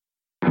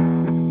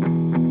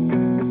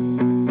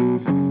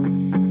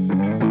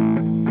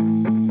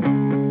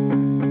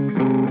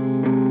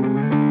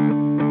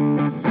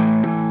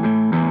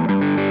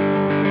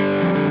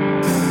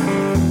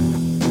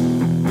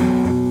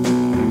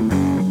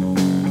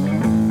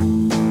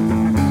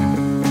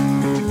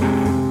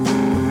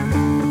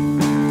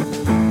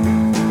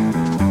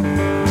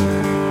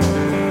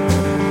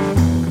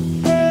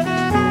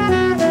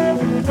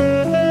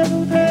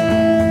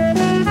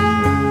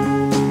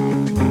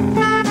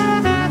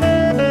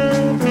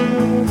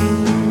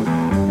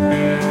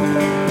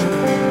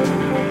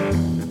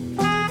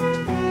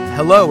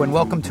Hello, and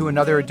welcome to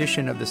another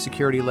edition of the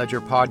Security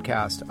Ledger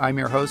podcast. I'm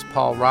your host,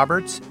 Paul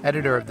Roberts,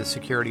 editor of the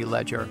Security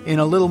Ledger. In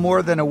a little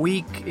more than a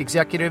week,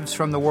 executives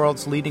from the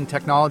world's leading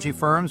technology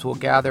firms will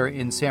gather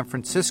in San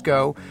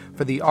Francisco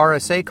for the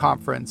RSA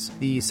conference,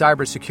 the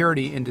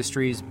cybersecurity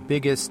industry's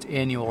biggest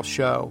annual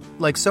show.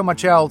 Like so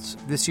much else,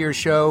 this year's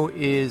show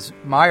is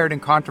mired in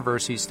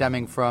controversy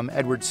stemming from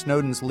Edward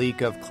Snowden's leak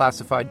of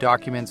classified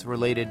documents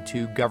related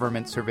to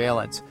government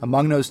surveillance.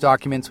 Among those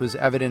documents was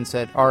evidence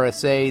that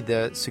RSA,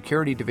 the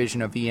security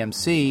division of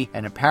EMC,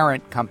 and a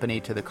parent company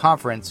to the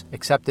conference,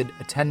 accepted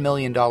a $10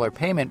 million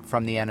payment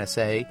from the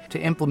NSA to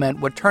implement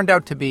what turned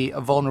out to be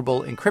a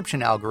vulnerable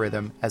encryption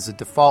algorithm as a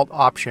default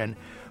option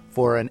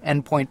for an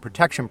endpoint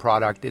protection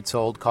product it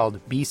sold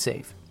called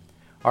BSafe.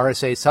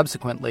 RSA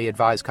subsequently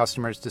advised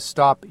customers to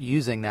stop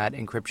using that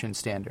encryption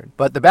standard.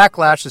 But the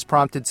backlash has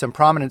prompted some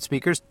prominent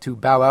speakers to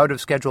bow out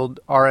of scheduled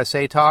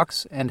RSA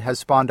talks and has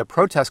spawned a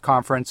protest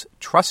conference,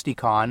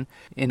 TrustyCon,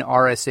 in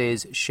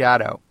RSA's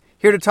shadow.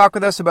 Here to talk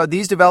with us about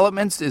these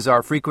developments is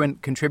our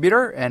frequent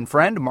contributor and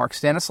friend, Mark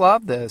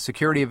Stanislav, the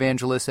security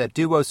evangelist at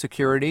Duo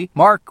Security.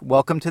 Mark,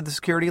 welcome to the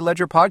Security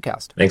Ledger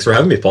podcast. Thanks for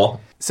having me,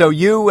 Paul. So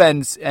you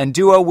and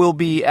Duo will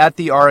be at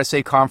the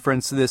RSA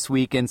conference this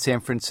week in San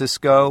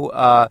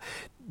Francisco.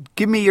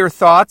 Give me your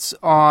thoughts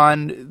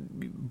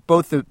on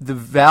both the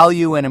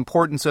value and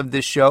importance of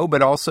this show,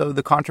 but also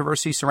the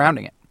controversy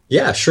surrounding it.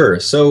 Yeah, sure.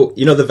 So,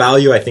 the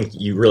value, I think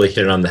you really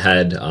hit it on the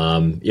head.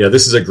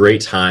 This is a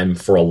great time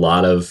for a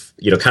lot of,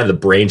 kind of the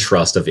brain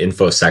trust of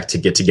InfoSec to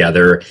get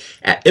together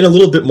in a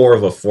little bit more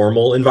of a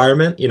formal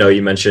environment.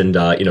 You mentioned,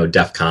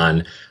 DEF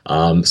CON.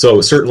 So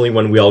certainly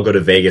when we all go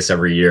to Vegas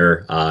every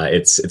year,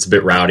 it's a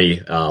bit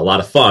rowdy, a lot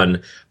of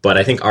fun. But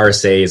I think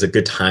RSA is a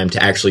good time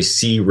to actually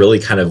see really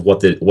kind of what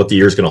the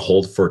year is going to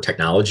hold for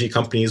technology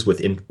companies with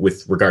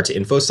regard to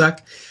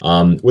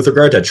InfoSec. With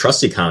regard to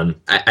TrustyCon,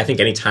 I think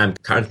anytime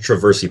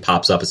controversy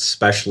pops up,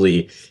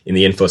 especially in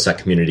the InfoSec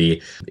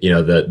community,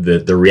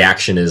 the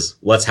reaction is,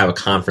 let's have a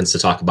conference to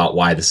talk about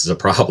why this is a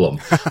problem,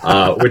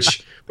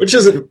 which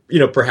isn't,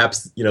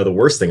 perhaps, the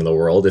worst thing in the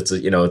world.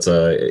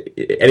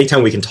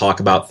 Anytime we can talk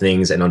about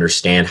things and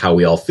understand how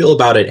we all feel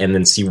about it and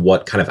then see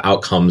what kind of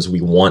outcomes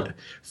we want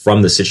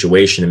from the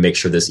situation and make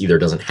sure this either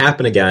doesn't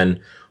happen again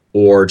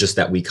or just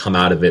that we come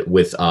out of it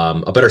with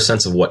a better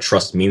sense of what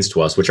trust means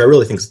to us, which I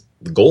really think is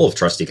the goal of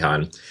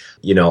TrustyCon.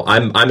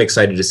 I'm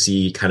excited to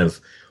see kind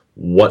of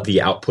what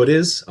the output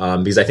is,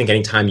 because I think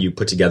anytime you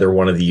put together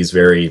one of these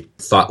very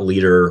thought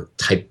leader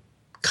type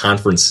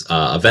conference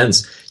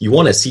events, you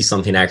want to see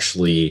something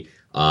actually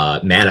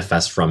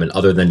manifest from it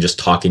other than just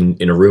talking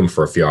in a room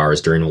for a few hours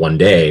during one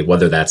day,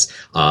 whether that's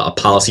a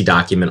policy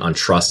document on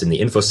trust in the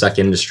InfoSec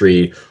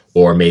industry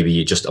or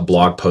maybe just a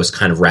blog post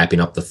kind of wrapping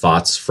up the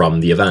thoughts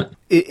from the event.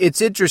 It's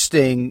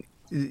interesting.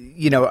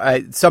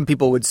 Some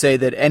people would say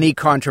that any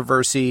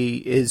controversy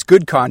is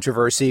good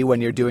controversy when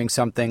you're doing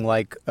something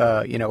like,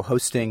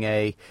 hosting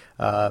a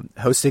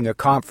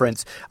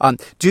conference.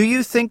 Do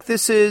you think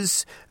this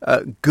is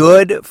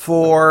good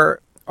for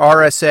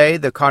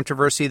RSA, the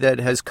controversy that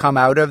has come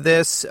out of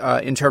this,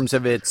 in terms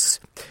of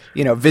its,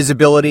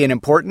 visibility and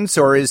importance,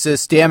 or is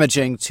this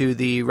damaging to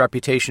the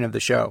reputation of the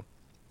show?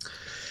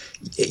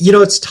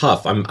 It's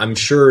tough. I'm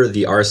sure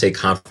the RSA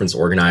conference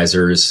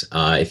organizers,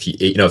 if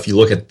you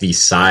look at the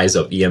size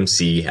of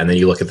EMC and then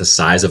you look at the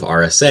size of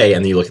RSA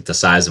and then you look at the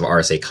size of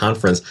RSA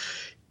conference,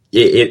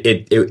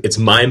 it's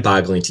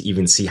mind-boggling to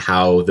even see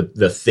how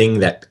the thing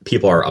that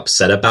people are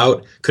upset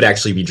about could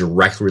actually be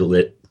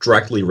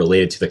directly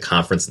related to the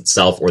conference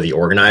itself or the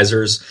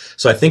organizers.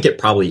 So I think it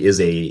probably is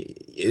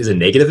a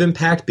negative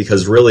impact,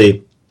 because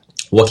really,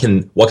 what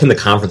can the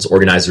conference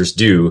organizers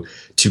do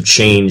to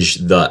change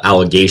the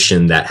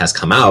allegation that has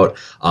come out,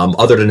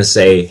 other than to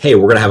say, hey,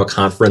 we're going to have a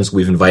conference.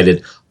 We've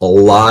invited a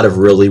lot of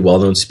really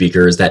well-known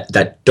speakers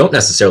that don't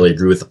necessarily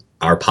agree with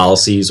our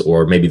policies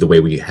or maybe the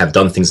way we have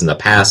done things in the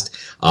past,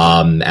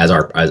 as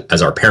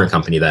our parent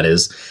company, that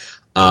is.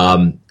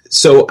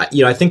 So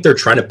I think they're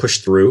trying to push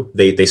through.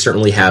 They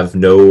certainly have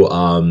no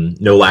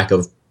lack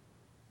of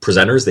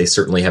presenters. They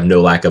certainly have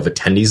no lack of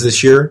attendees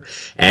this year.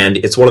 And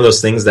it's one of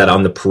those things that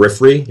on the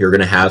periphery, you're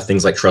going to have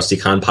things like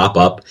TrustyCon pop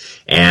up.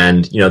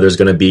 And, there's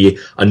going to be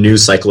a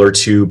news cycle or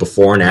two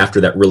before and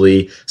after that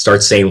really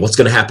starts saying what's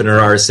going to happen at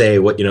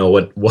RSA,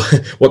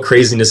 what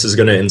craziness is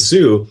going to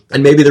ensue.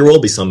 And maybe there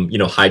will be some,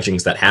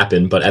 hijinks that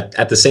happen. But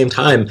at the same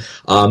time,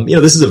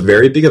 this is a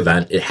very big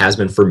event. It has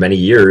been for many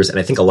years. And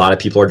I think a lot of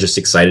people are just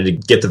excited to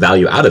get the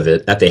value out of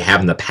it that they have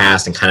in the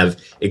past and kind of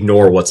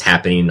ignore what's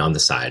happening on the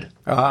side.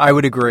 I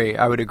would agree.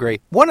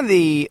 One of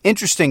the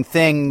interesting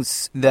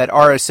things that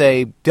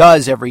RSA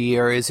does every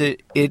year is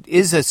it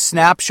is a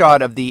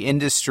snapshot of the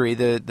industry,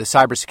 the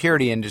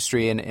cybersecurity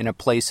industry in a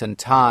place and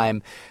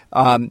time.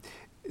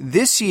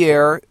 This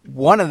year,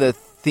 one of the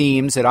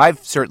themes that I've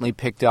certainly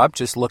picked up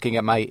just looking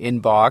at my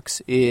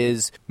inbox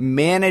is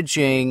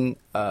managing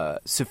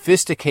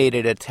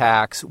sophisticated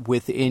attacks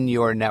within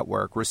your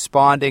network,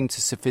 responding to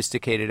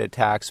sophisticated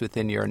attacks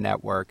within your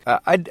network.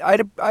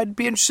 I'd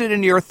be interested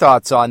in your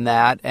thoughts on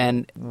that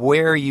and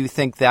where you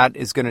think that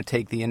is going to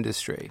take the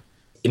industry.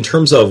 in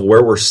terms of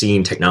where we're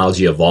seeing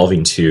technology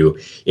evolving to,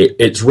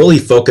 it's really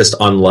focused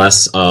on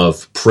less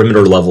of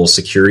perimeter level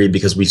security,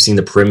 because we've seen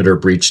the perimeter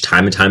breach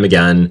time and time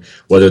again,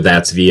 whether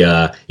that's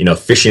via,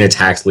 phishing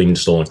attacks leading to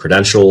stolen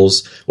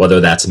credentials, whether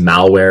that's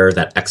malware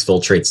that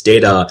exfiltrates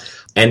data.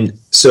 And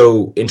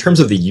so in terms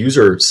of the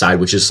user side,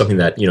 which is something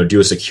that,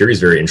 Duo Security is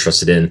very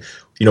interested in,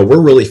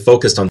 we're really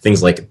focused on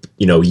things like,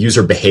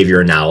 user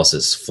behavior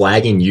analysis,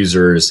 flagging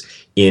users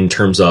in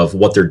terms of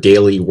what their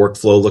daily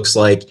workflow looks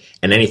like,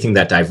 and anything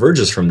that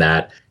diverges from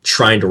that,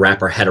 trying to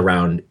wrap our head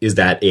around, is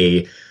that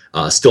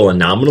still a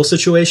nominal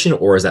situation,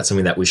 or is that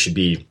something that we should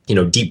be,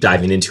 deep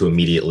diving into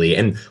immediately?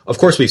 And of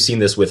course, we've seen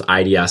this with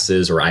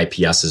IDSs or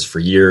IPSs for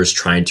years,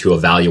 trying to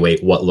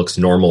evaluate what looks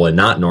normal and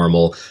not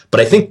normal. But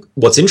I think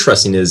what's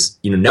interesting is,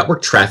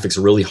 network traffic's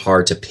really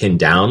hard to pin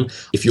down.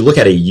 If you look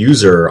at a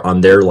user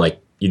on their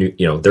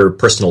their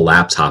personal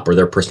laptop or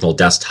their personal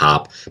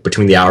desktop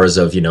between the hours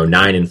of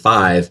 9 and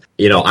 5,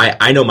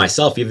 I know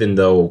myself, even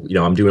though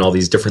I'm doing all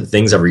these different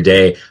things every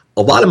day,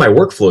 a lot of my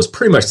workflow is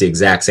pretty much the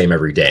exact same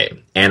every day.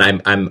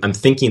 And I'm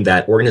thinking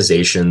that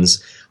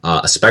organizations,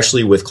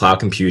 especially with cloud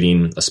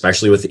computing,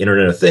 especially with the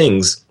Internet of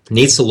Things,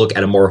 needs to look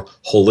at a more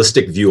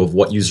holistic view of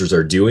what users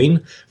are doing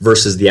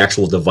versus the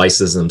actual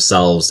devices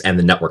themselves and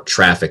the network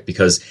traffic.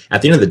 Because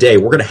at the end of the day,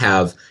 we're going to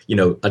have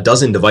a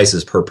dozen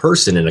devices per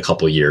person in a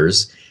couple of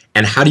years.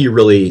 And how do you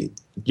really,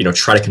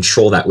 try to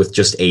control that with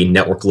just a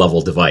network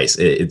level device?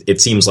 It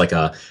seems like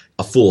a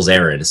fool's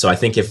errand. So I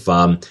think if,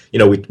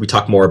 we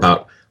talk more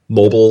about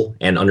mobile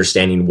and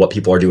understanding what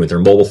people are doing with their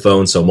mobile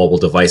phones, so mobile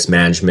device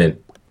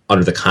management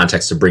under the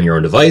context of bring your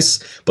own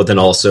device, but then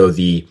also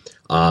the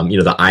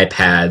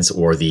iPads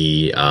or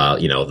the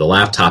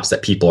laptops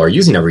that people are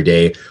using every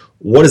day,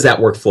 what does that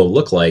workflow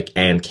look like?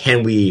 And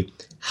can we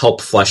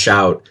help flesh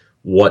out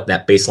what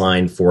that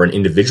baseline for an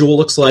individual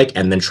looks like,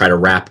 and then try to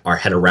wrap our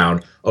head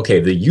around, okay,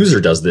 the user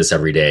does this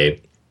every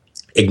day.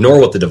 Ignore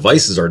what the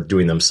devices are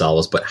doing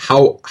themselves, but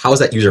how is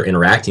that user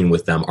interacting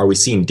with them? Are we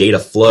seeing data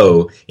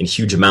flow in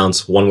huge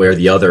amounts one way or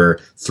the other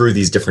through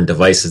these different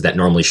devices that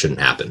normally shouldn't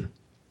happen?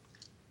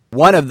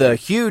 One of the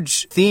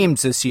huge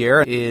themes this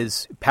year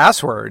is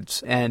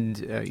passwords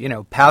and,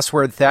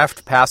 password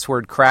theft,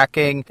 password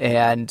cracking,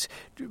 and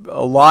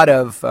a lot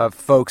of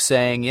folks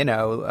saying,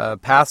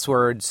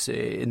 passwords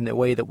in the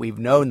way that we've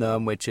known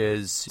them, which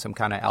is some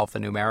kind of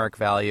alphanumeric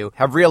value,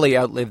 have really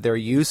outlived their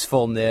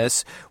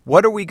usefulness.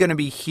 What are we going to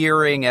be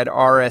hearing at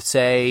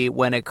RSA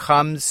when it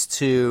comes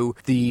to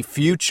the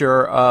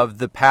future of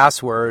the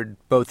password,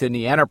 both in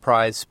the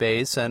enterprise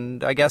space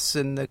and I guess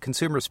in the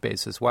consumer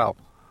space as well?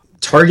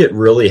 Target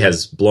really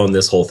has blown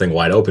this whole thing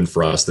wide open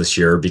for us this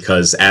year,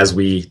 because as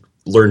we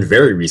learned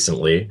very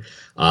recently,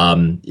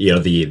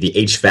 the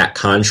HVAC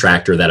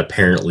contractor that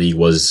apparently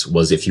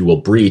was, if you will,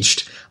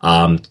 breached,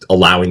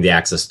 allowing the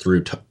access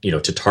through,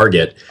 to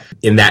Target.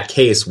 In that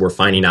case, we're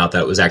finding out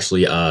that it was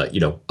actually, a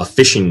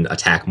phishing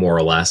attack, more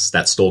or less,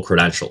 that stole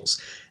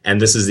credentials. And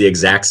this is the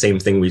exact same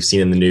thing we've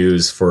seen in the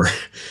news for,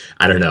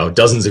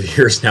 dozens of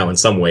years now in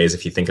some ways,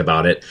 if you think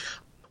about it.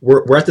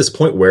 We're at this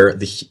point where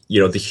the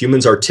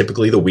humans are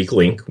typically the weak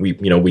link.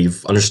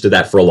 We've understood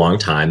that for a long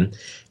time.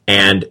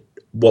 And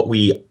what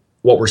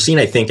we're seeing,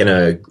 I think, in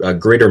a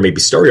greater maybe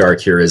story arc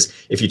here is,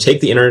 if you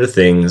take the Internet of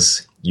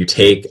Things, you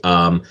take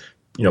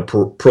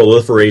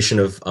proliferation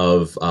of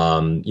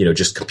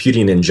just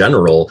computing in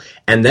general,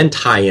 and then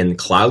tie in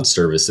cloud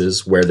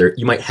services where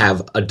you might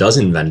have a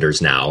dozen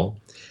vendors now.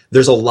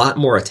 There's a lot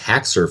more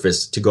attack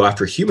surface to go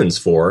after humans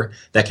for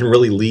that can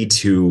really lead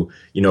to,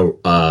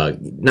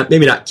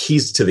 not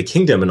keys to the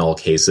kingdom in all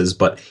cases,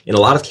 but in a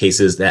lot of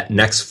cases, that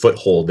next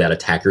foothold that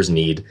attackers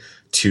need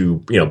to,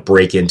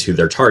 break into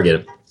their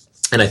target.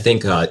 And I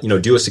think,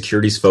 Duo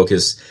Security's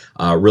focus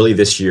really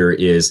this year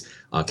is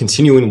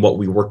continuing what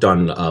we worked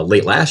on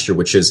late last year,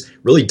 which is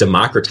really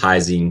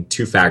democratizing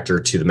two-factor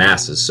to the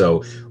masses.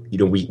 So,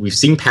 we've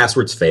seen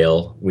passwords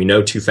fail. We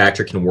know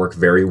two-factor can work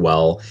very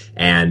well.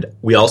 And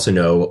we also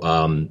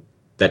know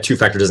that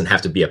two-factor doesn't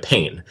have to be a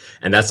pain.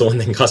 And that's the one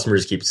thing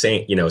customers keep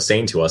saying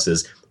to us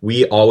is,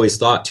 we always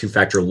thought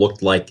two-factor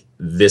looked like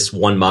this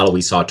one model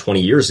we saw 20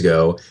 years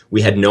ago.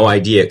 We had no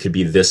idea it could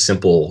be this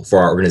simple for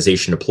our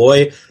organization to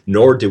deploy,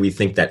 nor did we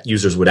think that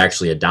users would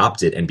actually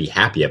adopt it and be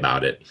happy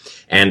about it.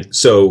 And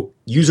so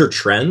user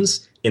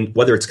trends, in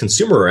whether it's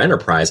consumer or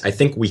enterprise, I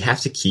think we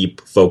have to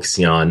keep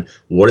focusing on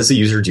what is the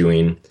user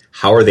doing,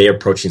 how are they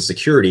approaching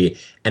security,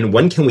 and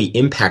when can we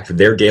impact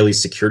their daily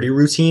security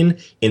routine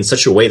in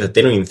such a way that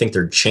they don't even think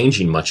they're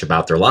changing much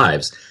about their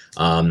lives.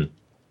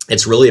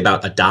 It's really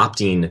about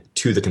adopting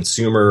to the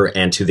consumer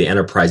and to the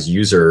enterprise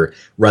user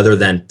rather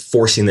than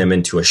forcing them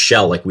into a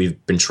shell like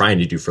we've been trying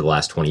to do for the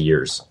last 20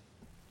 years.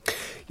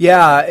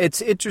 Yeah,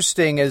 it's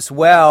interesting as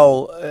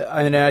well,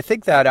 and I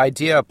think that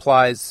idea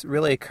applies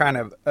really kind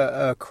of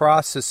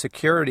across the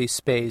security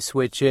space,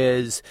 which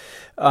is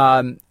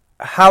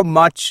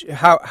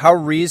how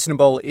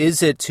reasonable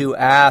is it to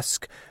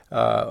ask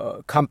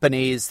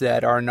companies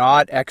that are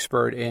not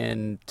expert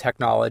in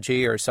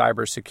technology or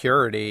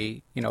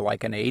cybersecurity,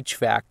 like an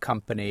HVAC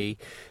company,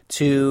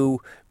 to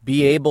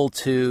be able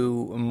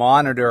to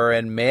monitor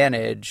and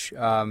manage,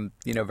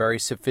 very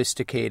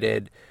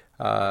sophisticated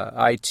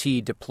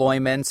IT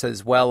deployments,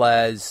 as well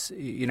as,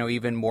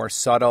 even more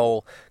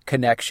subtle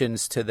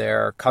connections to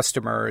their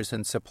customers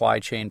and supply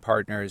chain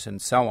partners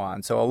and so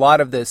on. So a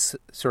lot of this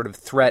sort of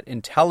threat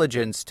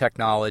intelligence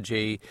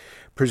technology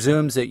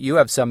presumes that you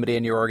have somebody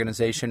in your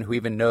organization who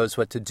even knows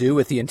what to do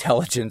with the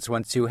intelligence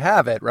once you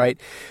have it, right?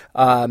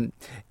 So,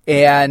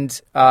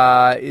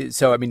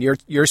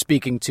 you're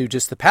speaking to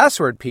just the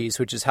password piece,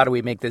 which is how do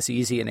we make this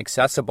easy and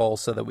accessible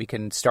so that we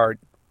can start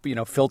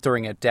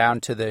filtering it down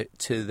to the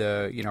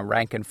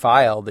rank and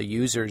file, the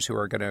users who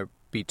are going to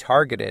be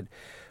targeted.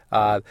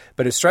 But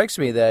it strikes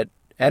me that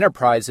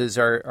enterprises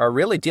are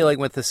really dealing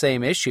with the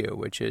same issue,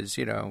 which is,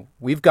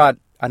 we've got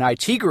an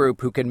IT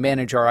group who can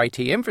manage our IT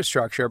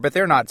infrastructure, but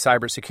they're not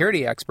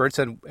cybersecurity experts,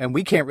 and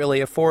we can't really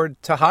afford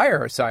to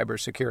hire a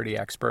cybersecurity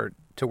expert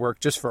to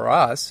work just for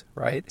us,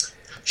 right?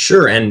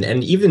 Sure, and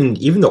even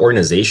the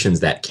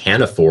organizations that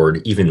can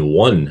afford even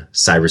one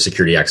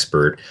cybersecurity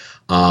expert,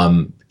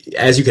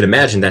 as you can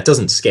imagine, that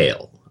doesn't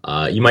scale.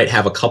 You might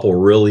have a couple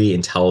really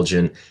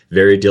intelligent,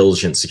 very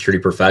diligent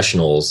security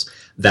professionals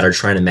that are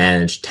trying to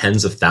manage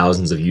tens of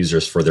thousands of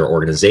users for their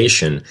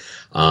organization,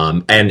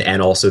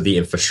 and also the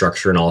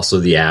infrastructure and also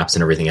the apps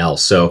and everything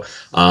else. So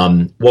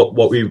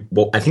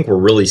what I think we're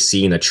really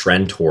seeing a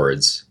trend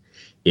towards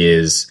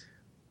is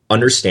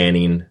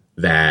understanding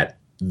that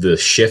the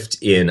shift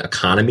in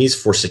economies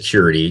for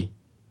security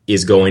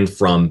is going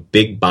from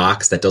big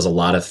box that does a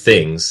lot of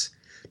things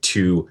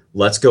to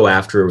let's go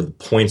after the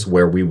points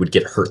where we would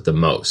get hurt the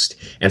most.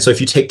 And so if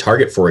you take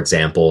Target, for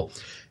example,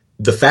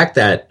 the fact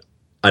that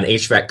an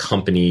HVAC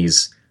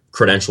company's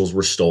credentials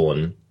were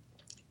stolen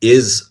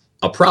is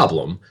a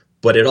problem,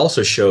 but it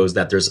also shows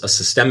that there's a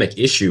systemic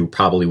issue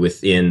probably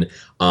within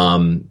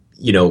some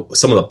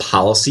of the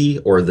policy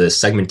or the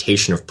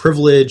segmentation of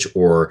privilege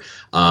or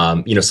some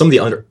of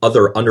the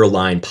other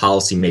underlying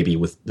policy maybe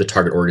with the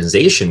target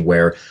organization,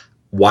 where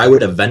why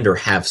would a vendor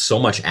have so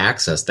much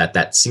access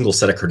that single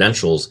set of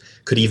credentials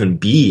could even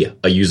be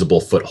a usable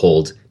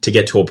foothold to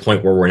get to a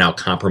point where we're now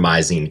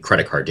compromising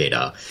credit card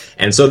data?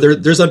 And so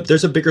there's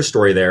a bigger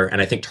story there. And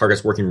I think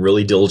Target's working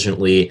really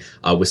diligently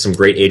with some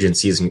great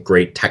agencies and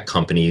great tech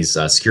companies,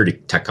 security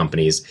tech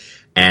companies.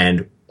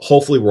 And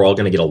hopefully we're all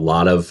going to get a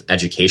lot of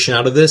education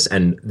out of this.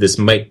 And this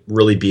might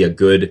really be a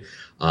good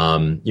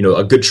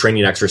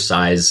training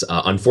exercise,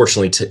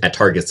 unfortunately, at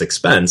Target's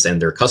expense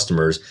and their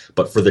customers,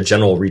 but for the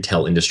general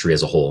retail industry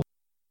as a whole.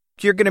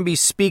 You're going to be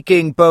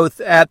speaking both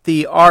at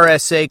the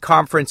RSA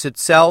conference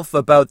itself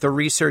about the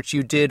research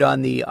you did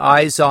on the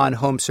eyes-on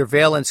home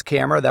surveillance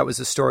camera. That was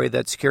a story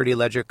that Security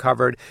Ledger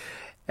covered.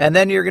 And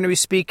then you're going to be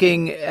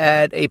speaking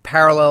at a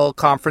parallel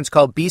conference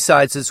called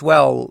B-Sides as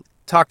well.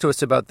 Talk to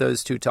us about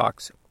those two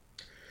talks.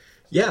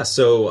 Yeah,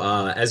 so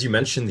as you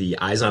mentioned, the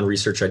eyes-on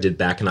research I did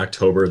back in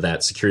October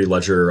that Security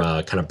Ledger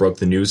kind of broke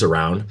the news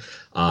around.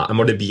 I'm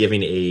going to be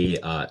giving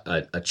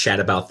a chat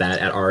about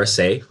that at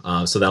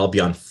RSA. So that'll be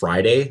on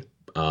Friday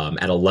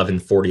at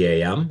 11:40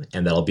 a.m.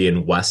 and that'll be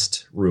in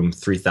West Room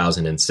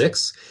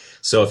 3006.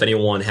 So if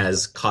anyone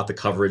has caught the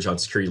coverage on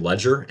Security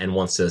Ledger and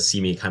wants to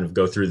see me kind of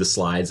go through the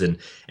slides and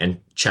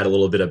chat a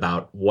little bit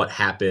about what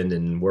happened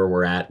and where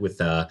we're at with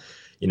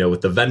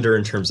with the vendor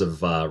in terms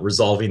of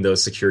resolving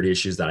those security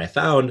issues that I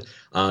found,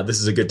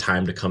 this is a good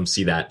time to come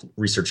see that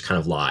research kind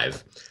of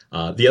live.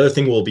 The other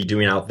thing we'll be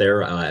doing out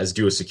there as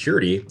Duo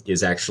Security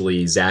is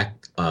actually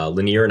Zach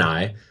Lanier and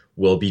I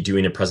will be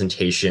doing a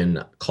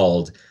presentation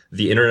called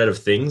The Internet of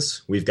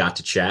Things, We've Got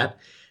to Chat.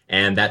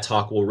 And that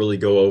talk will really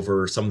go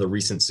over some of the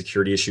recent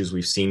security issues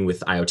we've seen with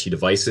IoT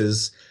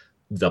devices,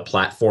 the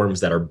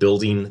platforms that are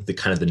building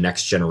the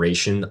next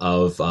generation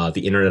of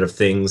the Internet of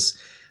Things,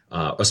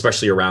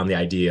 especially around the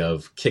idea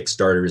of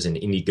Kickstarters and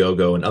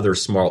Indiegogo and other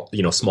small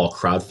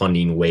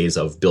crowdfunding ways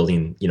of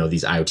building,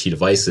 these IoT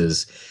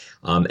devices.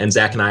 And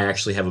Zach and I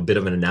actually have a bit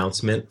of an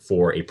announcement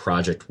for a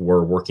project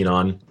we're working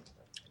on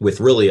with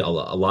really a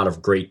lot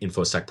of great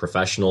InfoSec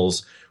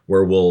professionals,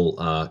 where we'll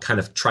kind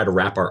of try to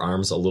wrap our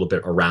arms a little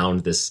bit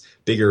around this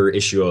bigger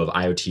issue of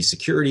IoT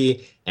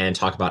security and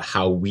talk about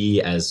how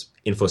we as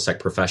InfoSec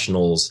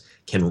professionals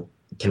can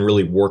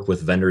really work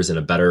with vendors in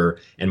a better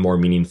and more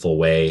meaningful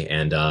way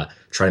and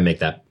try to make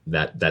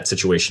that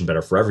situation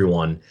better for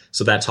everyone.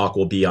 So that talk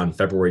will be on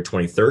February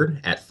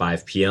 23rd at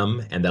 5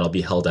 p.m. and that'll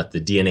be held at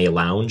the DNA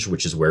Lounge,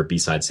 which is where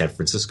B-Side San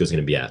Francisco is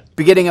going to be at.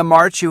 Beginning of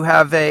March, you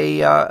have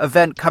a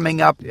event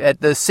coming up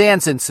at the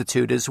SANS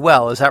Institute as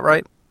well. Is that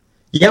right?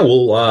 Yeah,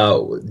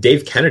 well,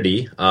 Dave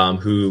Kennedy,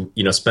 who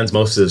spends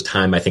most of his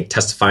time, I think,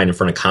 testifying in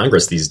front of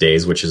Congress these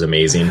days, which is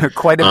amazing.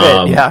 Quite a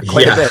bit,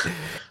 quite a bit.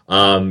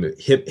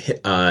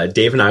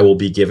 Dave and I will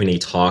be giving a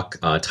talk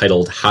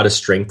titled "How to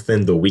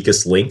Strengthen the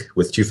Weakest Link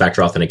with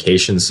Two-Factor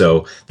Authentication."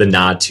 So the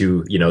nod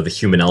to the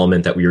human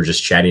element that we were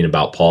just chatting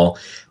about, Paul.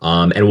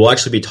 And we'll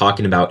actually be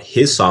talking about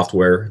his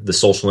software, the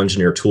Social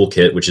Engineer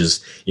Toolkit, which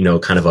is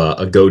kind of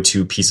a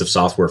go-to piece of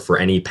software for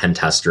any pen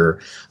tester.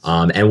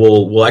 And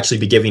we'll actually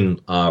be giving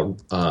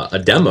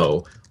a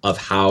demo of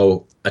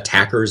how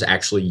attackers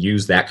actually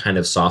use that kind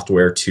of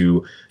software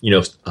to,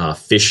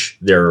 phish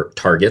their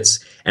targets.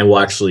 And we'll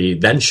actually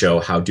then show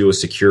how Duo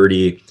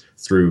Security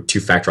through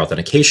two-factor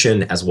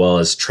authentication as well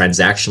as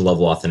transaction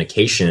level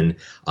authentication,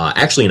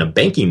 actually in a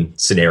banking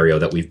scenario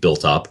that we've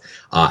built up,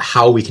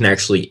 how we can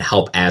actually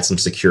help add some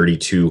security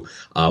to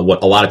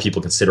what a lot of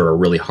people consider a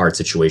really hard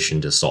situation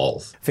to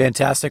solve.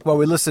 Fantastic.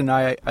 Well,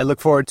 I look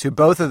forward to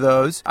both of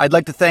those. I'd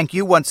like to thank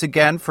you once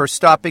again for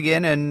stopping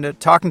in and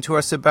talking to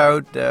us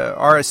about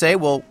RSA.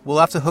 We'll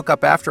have to hook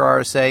up after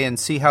RSA and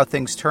see how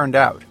things turned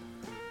out.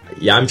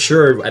 Yeah, I'm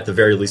sure at the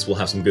very least we'll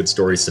have some good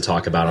stories to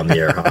talk about on the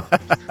air, huh?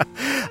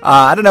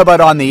 I don't know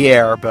about on the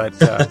air, but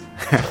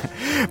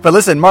but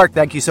listen, Mark,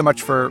 thank you so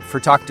much for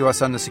talking to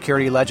us on the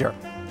Security Ledger.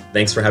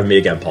 Thanks for having me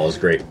again, Paul. It was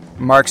great.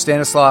 Mark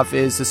Stanislav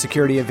is the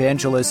security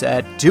evangelist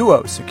at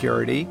Duo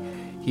Security.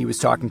 He was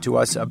talking to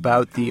us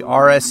about the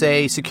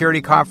RSA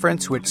Security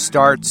Conference, which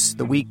starts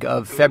the week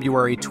of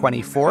February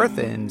 24th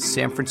in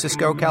San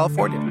Francisco,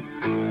 California.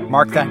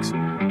 Mark, thanks.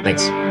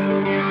 Thanks.